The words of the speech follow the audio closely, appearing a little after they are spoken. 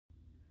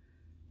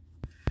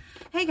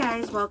Hey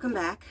guys, welcome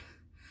back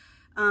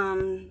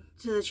to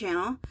the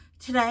channel.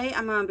 Today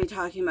I'm going to be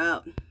talking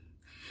about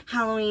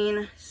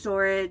Halloween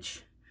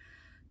storage,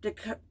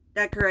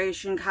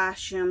 decoration,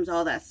 costumes,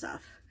 all that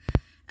stuff.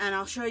 And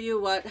I'll show you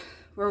what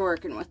we're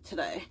working with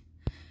today.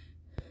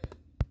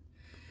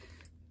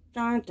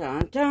 Dun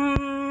dun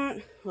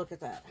dun! Look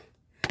at that.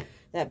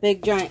 That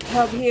big giant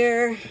tub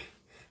here. I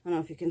don't know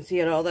if you can see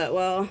it all that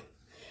well.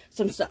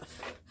 Some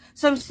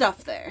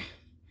stuff there.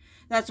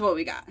 That's what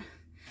we got.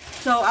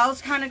 So I'll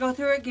just kind of go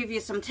through it, give you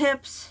some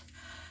tips.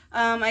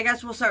 I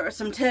guess we'll start with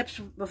some tips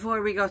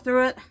before we go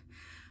through it.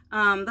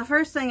 The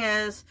first thing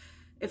is,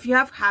 if you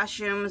have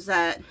costumes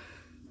that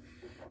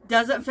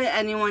doesn't fit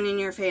anyone in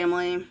your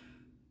family,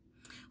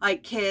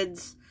 like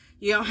kids,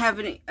 you don't have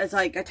any, it's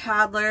like a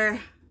toddler,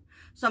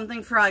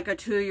 something for like a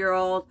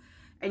 2-year-old,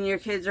 and your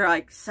kids are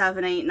like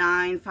 7, 8,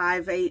 9,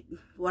 5, 8,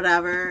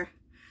 whatever.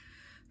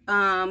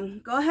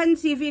 Go ahead and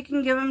see if you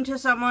can give them to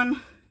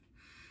someone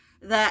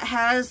that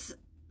has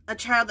a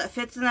child that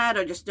fits in that,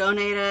 or just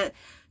donate it,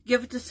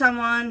 give it to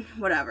someone,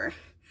 whatever.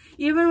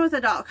 Even with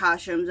adult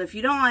costumes, if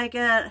you don't like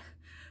it,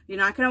 you're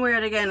not going to wear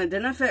it again, it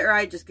didn't fit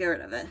right, just get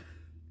rid of it.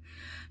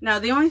 Now,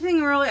 the only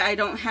thing really I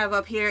don't have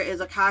up here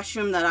is a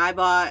costume that I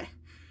bought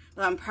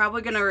that I'm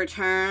probably going to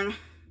return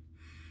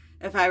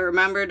if I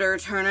remember to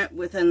return it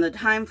within the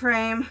time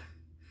frame.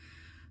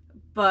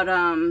 But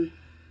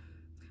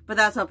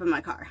that's up in my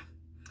car.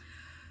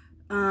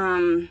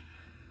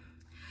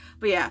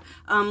 But yeah,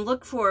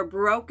 look for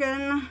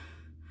broken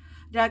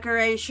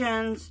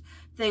decorations,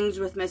 things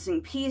with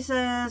missing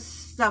pieces,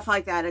 stuff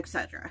like that,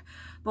 etc.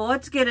 But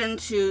let's get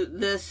into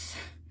this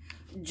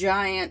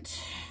giant,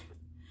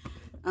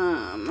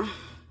 if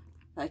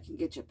I can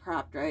get you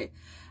propped right,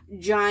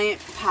 giant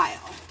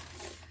pile.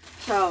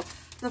 So,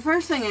 the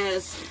first thing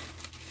is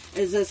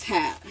this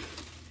hat,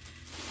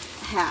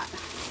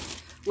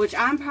 which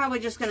I'm probably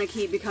just going to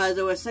keep because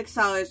it was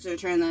 $6 to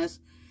return this,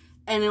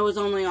 and it was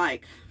only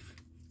like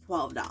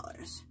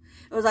 $12.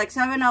 It was like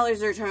 $7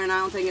 to return. I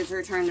don't think it's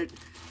return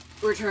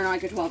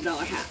like a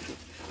 $12 hat.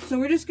 So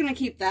we're just going to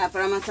keep that,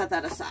 but I'm going to set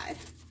that aside.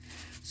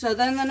 So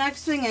then the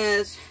next thing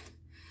is,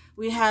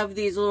 we have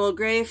these little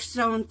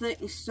gravestone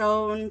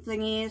stone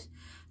thingies,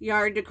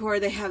 yard decor.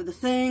 They have the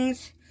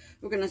things.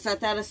 We're going to set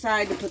that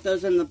aside to put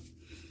those in the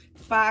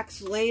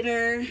box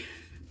later.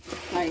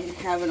 I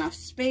have enough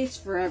space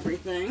for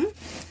everything.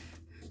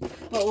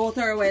 But we'll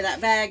throw away that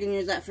bag and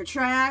use that for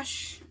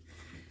trash.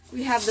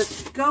 We have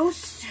this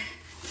ghost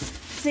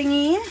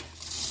thingy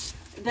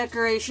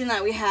decoration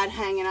that we had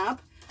hanging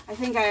up. I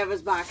think I have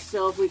his box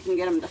still if we can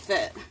get him to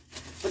fit.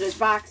 But his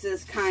box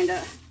is kind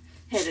of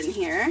hidden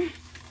here.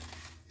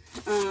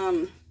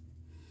 But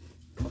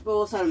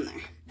we'll set him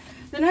there.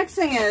 The next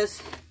thing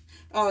is,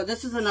 oh,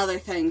 this is another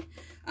thing.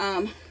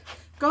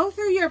 Go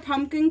through your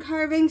pumpkin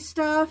carving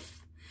stuff.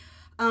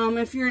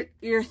 If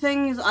your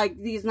things, like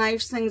these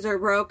knife things, are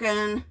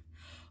broken,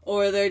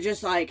 or they're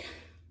just like,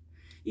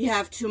 you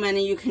have too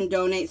many, you can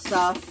donate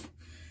stuff.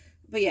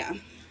 But yeah.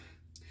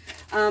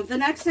 The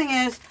next thing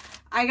is,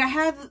 I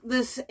have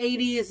this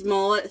 80s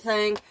mullet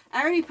thing.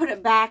 I already put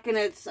it back in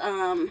its,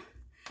 in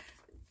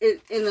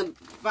the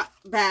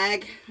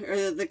bag,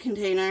 or the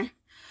container.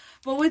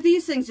 But with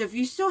these things, if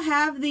you still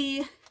have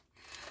the,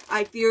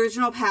 like, the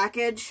original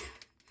package,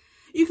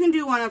 you can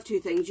do one of two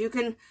things. You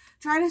can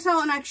try to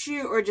sell it next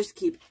year, or just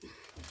keep it.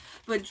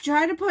 But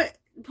try to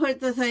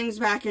put the things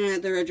back in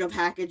the original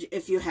package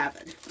if you have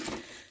it.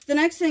 The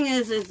next thing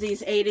is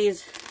these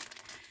 80s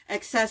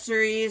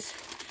accessories,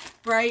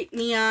 bright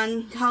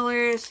neon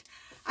colors.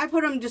 I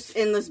put them just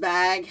in this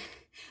bag.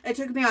 It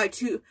took me like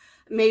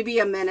maybe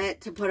a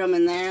minute to put them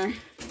in there.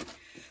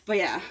 But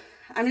yeah,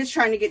 I'm just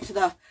trying to get to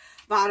the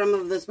bottom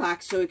of this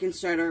box so we can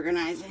start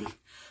organizing.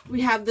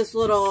 We have this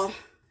little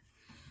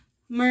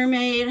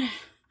mermaid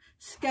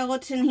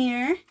skeleton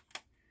here.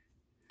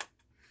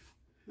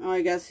 Oh,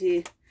 I guess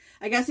he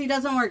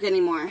doesn't work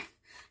anymore.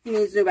 He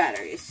needs new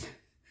batteries.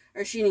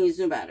 Or she needs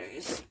new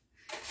batteries.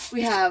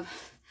 We have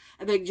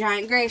a big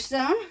giant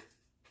gravestone.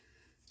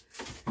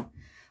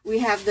 We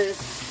have this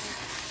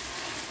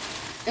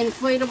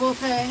inflatable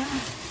thing,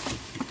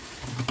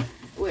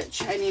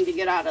 which I need to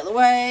get out of the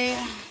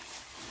way.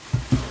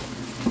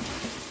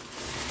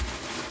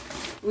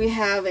 We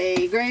have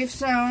a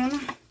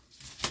gravestone.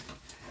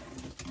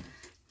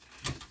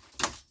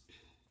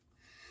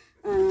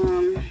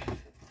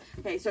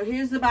 Okay, so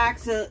here's the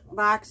box to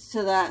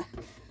that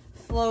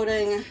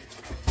floating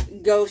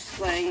ghost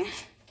thing.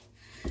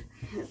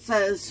 It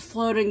says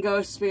floating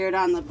ghost spirit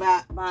on the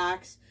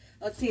box.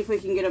 Let's see if we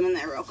can get them in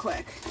there real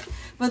quick.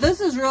 But this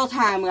is real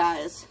time,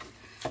 guys.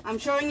 I'm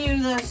showing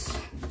you this.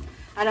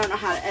 I don't know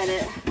how to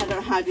edit. I don't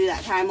know how to do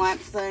that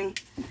time-lapse thing.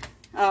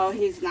 Oh,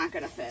 he's not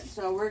going to fit.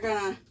 So we're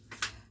going to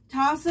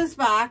toss this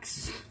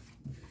box.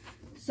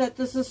 Set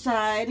this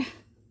aside.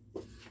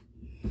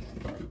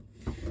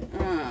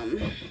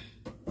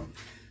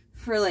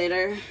 For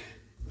later.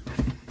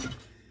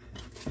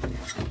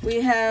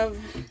 We have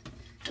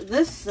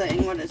this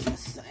thing. What is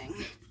this thing?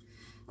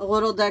 A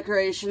little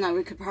decoration that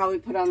we could probably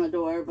put on the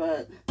door,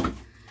 but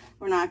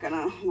we're not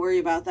gonna worry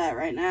about that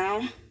right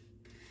now.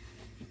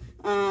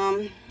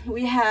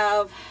 We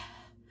have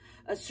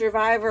a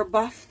Survivor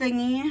buff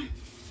thingy.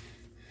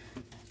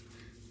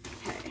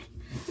 Okay.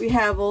 We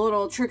have a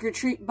little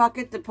trick-or-treat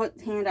bucket to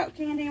hand out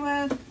candy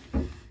with.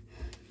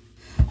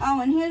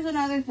 Oh, and here's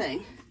another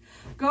thing.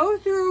 Go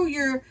through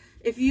your,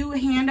 if you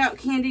hand out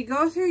candy,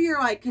 go through your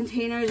like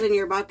containers and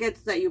your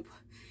buckets that you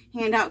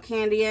hand out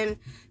candy in.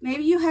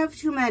 Maybe you have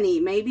too many.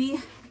 Maybe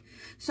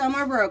some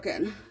are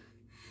broken.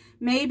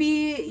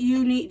 Maybe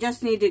you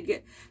just need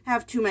to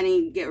have too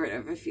many, get rid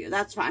of a few.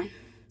 That's fine.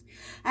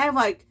 I have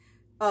like,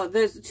 oh,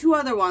 there's 2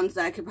 other ones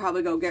that I could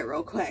probably go get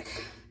real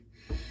quick.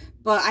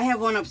 But I have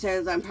one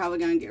upstairs that I'm probably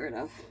going to get rid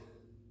of.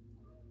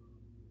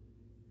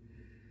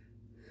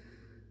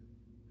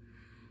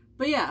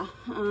 But yeah,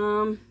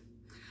 so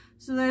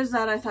there's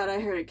that. I thought I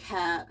heard a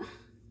cat.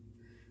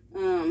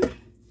 I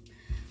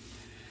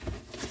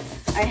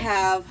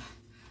have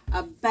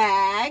a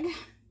bag.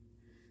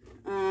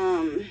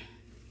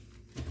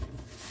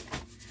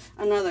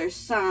 Another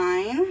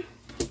sign.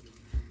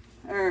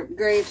 Or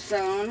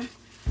gravestone.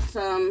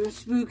 Some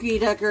spooky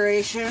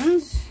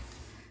decorations.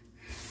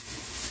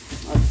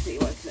 Let's see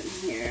what's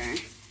in here.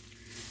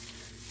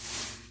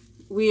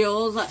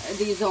 Wheels,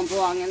 these don't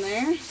belong in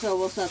there, so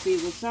we'll set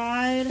these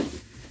aside.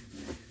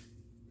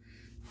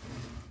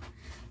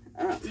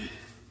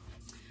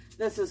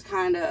 This is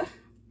what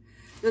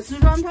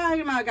I'm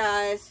talking about,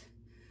 guys.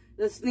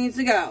 This needs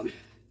to go.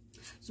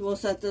 So we'll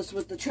set this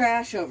with the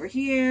trash over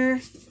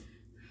here.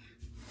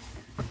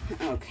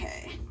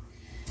 Okay.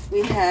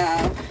 We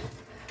have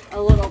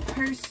a little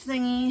purse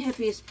thingy,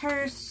 Hippie's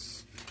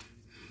purse.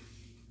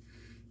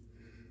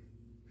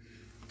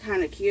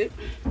 Kind of cute.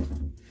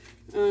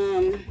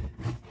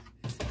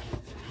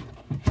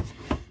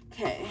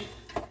 Okay,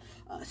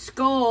 a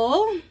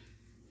skull,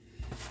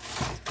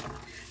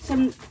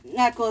 some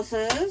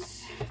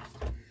necklaces,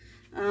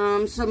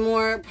 some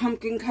more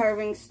pumpkin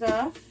carving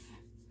stuff.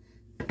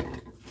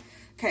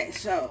 Okay,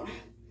 so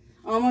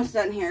almost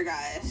done here,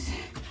 guys.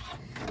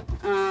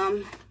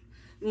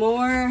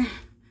 More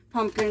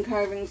pumpkin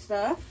carving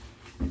stuff.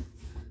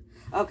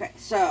 Okay,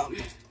 so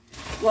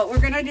what we're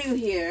gonna do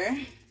here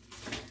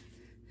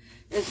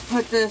is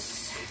put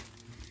this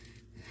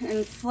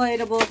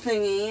inflatable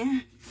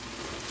thingy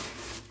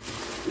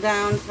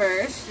down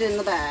first in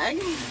the bag.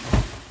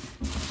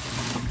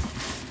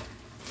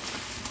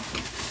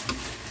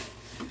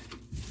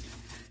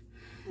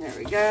 There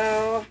we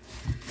go.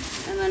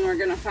 And then we're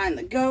gonna find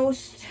the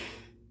ghost.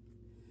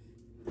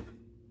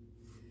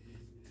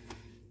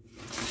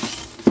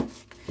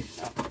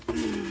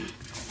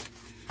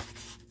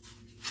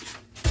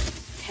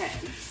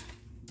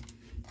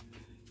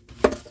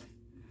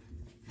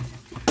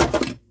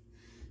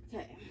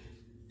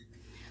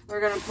 We're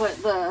going to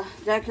put the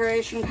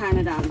decoration kind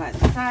of down by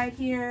the side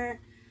here.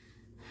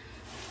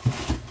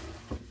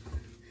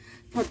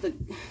 Put the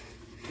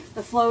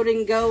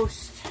floating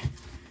ghost.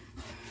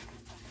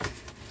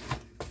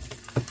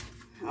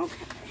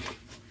 Okay.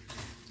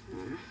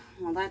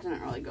 Well, that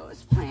didn't really go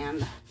as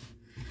planned.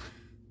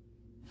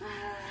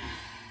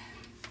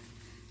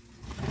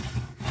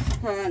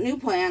 New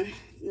plan.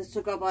 This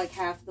took up like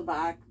half the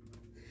box,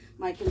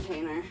 my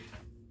container.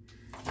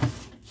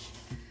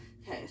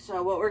 Okay,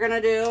 so what we're going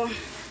to do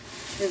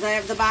is I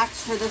have the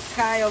box for this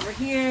guy over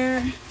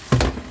here.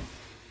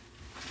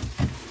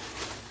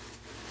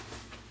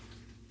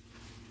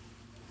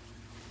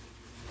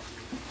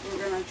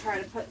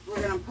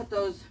 We're gonna put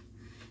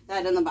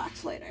that in the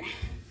box later.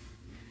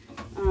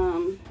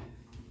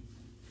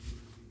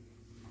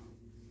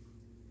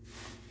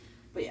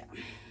 But yeah.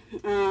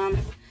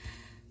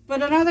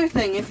 But another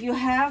thing, if you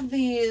have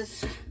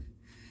these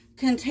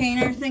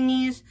container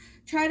thingies,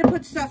 try to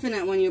put stuff in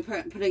it when you're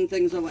putting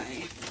things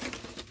away.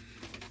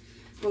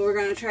 But we're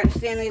going to try to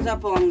stand these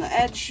up along the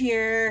edge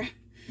here.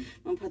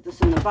 I'll put this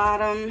in the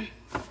bottom.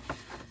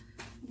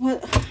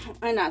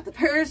 Why not? The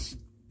purse,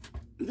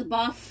 the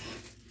buff.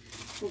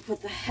 We'll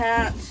put the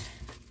hat.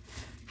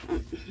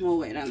 We'll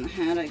wait on the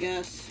hat, I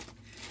guess.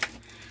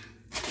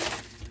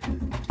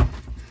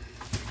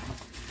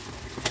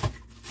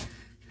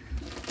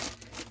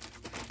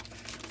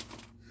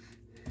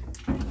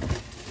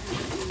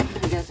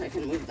 I guess I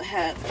can move the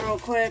hat real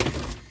quick.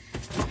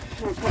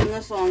 We're putting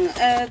this along the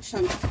edge,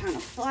 so it's kind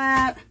of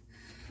flat.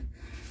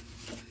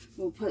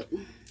 We'll put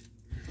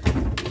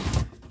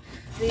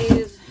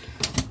these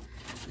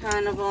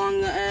kind of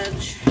along the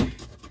edge,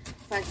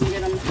 if I can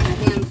get them to my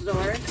hands to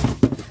work.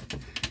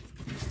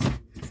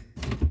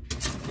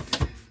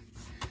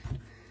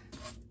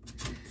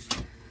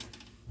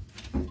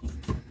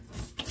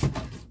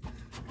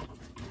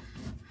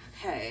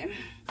 Okay.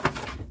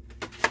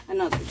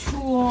 Another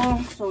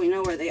tool, so we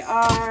know where they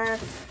are.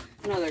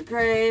 Another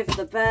grave,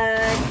 the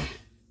bag,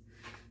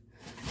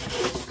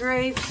 this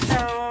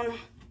gravestone,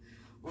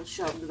 we'll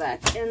shove the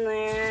back in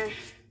there,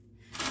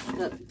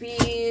 the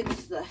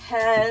beads, the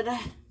head,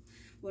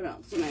 what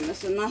else, am I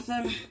missing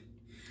nothing?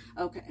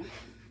 Okay,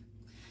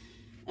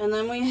 and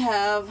then we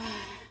have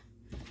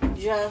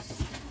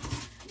just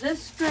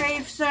this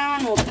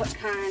gravestone, we'll put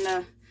kind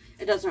of,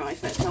 it doesn't really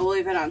fit, so we'll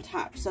leave it on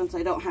top since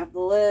I don't have the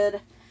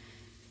lid.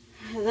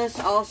 This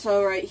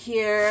also right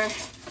here,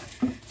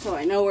 so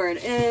I know where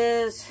it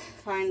is.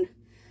 Find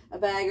a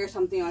bag or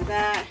something like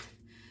that.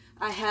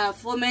 I have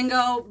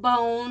flamingo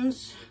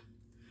bones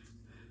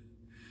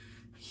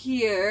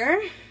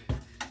here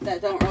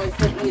that don't really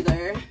fit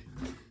either.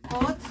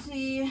 Well, let's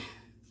see.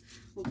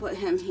 We'll put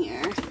him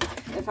here.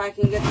 If I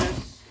can get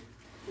this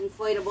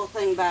inflatable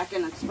thing back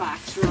in its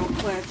box real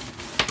quick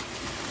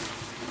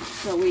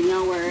so we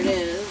know where it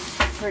is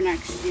for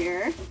next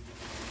year.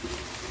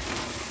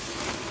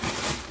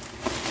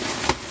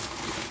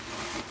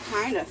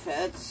 Kind of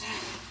fits.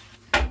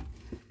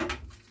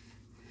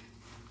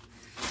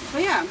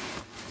 But yeah,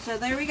 so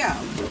there we go.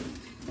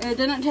 It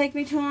didn't take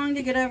me too long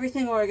to get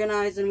everything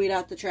organized and weed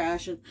out the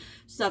trash and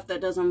stuff that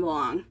doesn't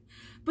belong.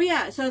 But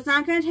yeah, so it's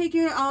not going to take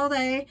you all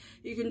day.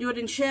 You can do it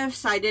in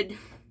shifts. I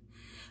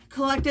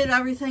collected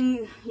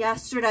everything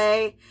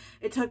yesterday.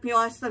 It took me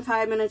less than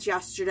 5 minutes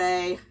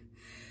yesterday.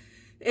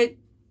 It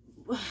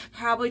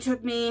probably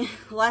took me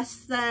less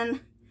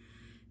than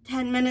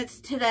 10 minutes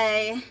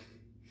today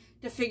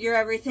to figure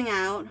everything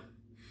out.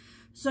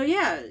 So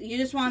yeah, you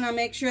just want to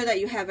make sure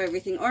that you have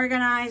everything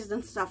organized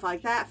and stuff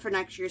like that for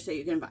next year so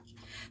you can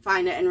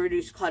find it and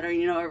reduce clutter and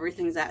you know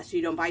everything's at so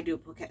you don't buy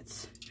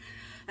duplicates.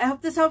 I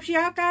hope this helps you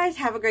out, guys.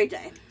 Have a great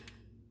day.